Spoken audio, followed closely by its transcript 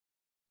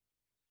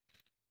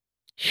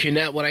You're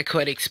not what I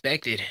quite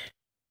expected,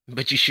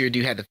 but you sure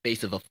do have the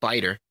face of a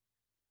fighter.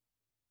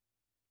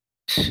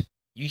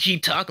 You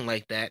keep talking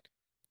like that,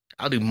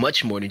 I'll do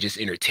much more than just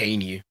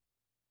entertain you.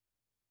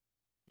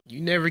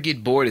 You never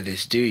get bored of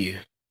this, do you?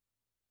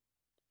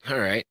 All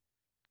right,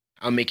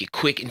 I'll make it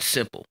quick and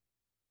simple.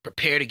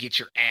 Prepare to get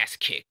your ass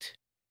kicked.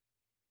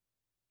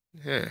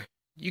 Huh,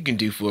 you can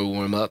do for a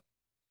warm-up.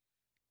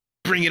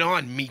 Bring it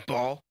on,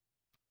 meatball.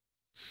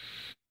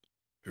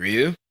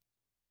 Ryu,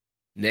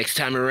 next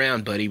time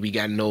around, buddy, we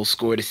got an old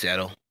score to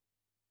settle.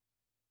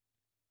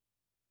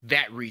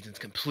 That reason's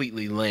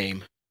completely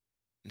lame,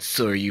 and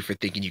so are you for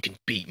thinking you can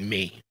beat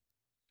me.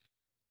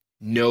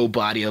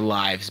 Nobody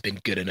alive's been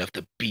good enough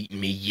to beat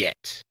me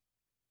yet.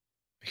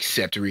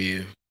 Except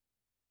Ryu.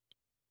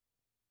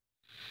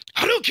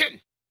 Hadouken!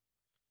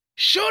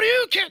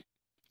 Shoryuken!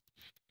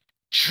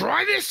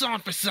 Try this on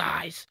for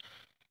size!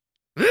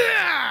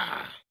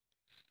 Ah!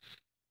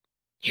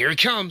 Here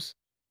it comes.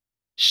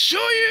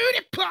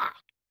 Shoryuken!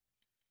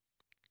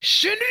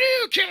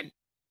 Shinryuken!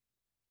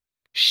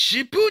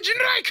 Shippuden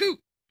Raikou!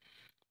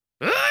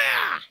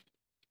 Ah!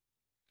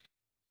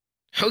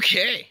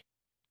 Okay.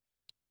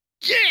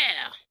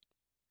 Yeah!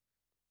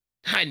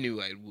 I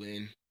knew I'd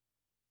win.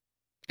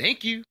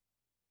 Thank you.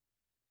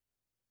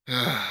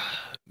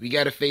 We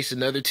gotta face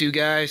another two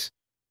guys?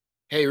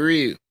 Hey,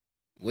 Ryu,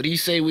 what do you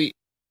say we...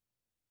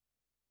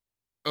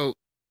 Oh,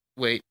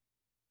 wait.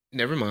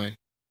 Never mind.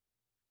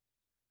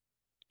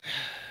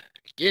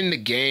 Get in the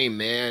game,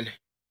 man.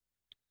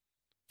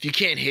 If you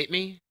can't hit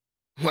me,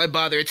 why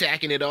bother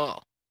attacking at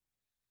all?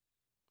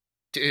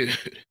 Dude,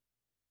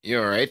 you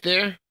alright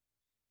there?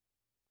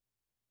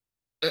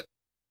 Uh,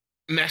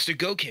 Master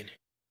Goken,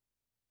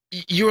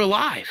 you're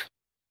alive.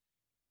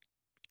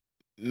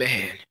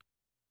 Man,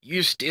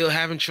 you're still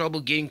having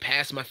trouble getting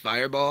past my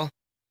fireball?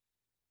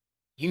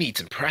 You need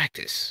some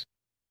practice.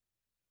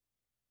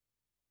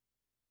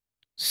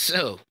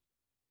 So,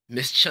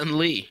 Miss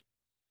Chun-Li,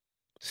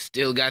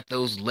 still got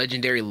those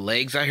legendary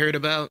legs I heard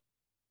about?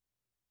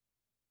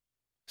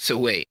 So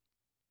wait,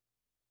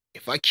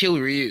 if I kill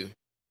Ryu,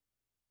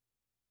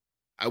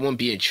 I won't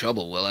be in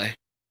trouble, will I?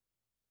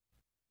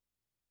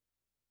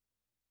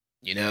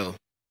 You know,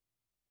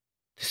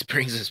 this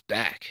brings us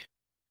back.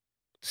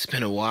 It's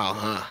been a while,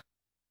 huh?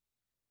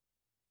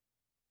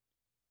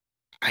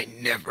 I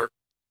never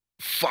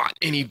fought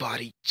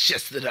anybody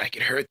just so that I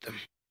could hurt them.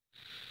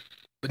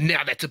 But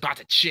now that's about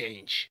to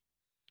change,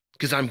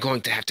 because I'm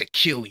going to have to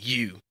kill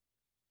you.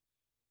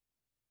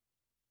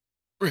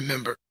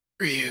 Remember,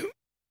 Ryu,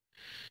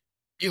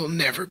 you'll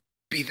never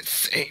be the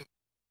same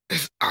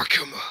as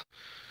Akuma.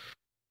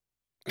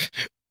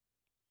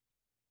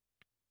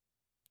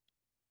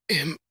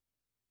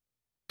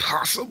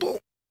 Impossible.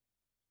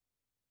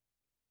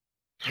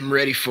 I'm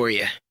ready for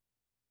you.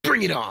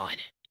 Bring it on.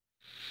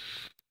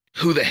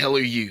 Who the hell are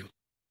you?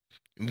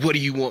 What do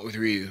you want with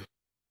Ryu?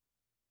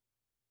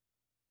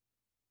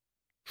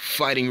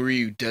 Fighting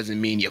Ryu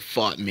doesn't mean you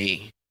fought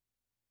me.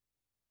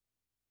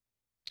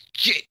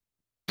 Get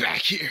back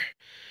here.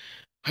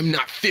 I'm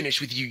not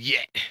finished with you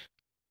yet.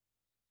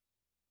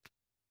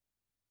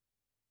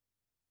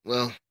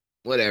 Well,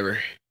 whatever.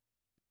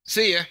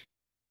 See ya.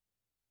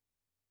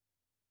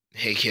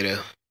 Hey,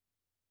 kiddo.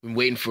 Been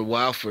waiting for a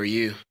while for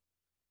you.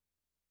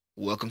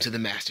 Welcome to the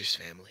Masters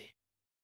family.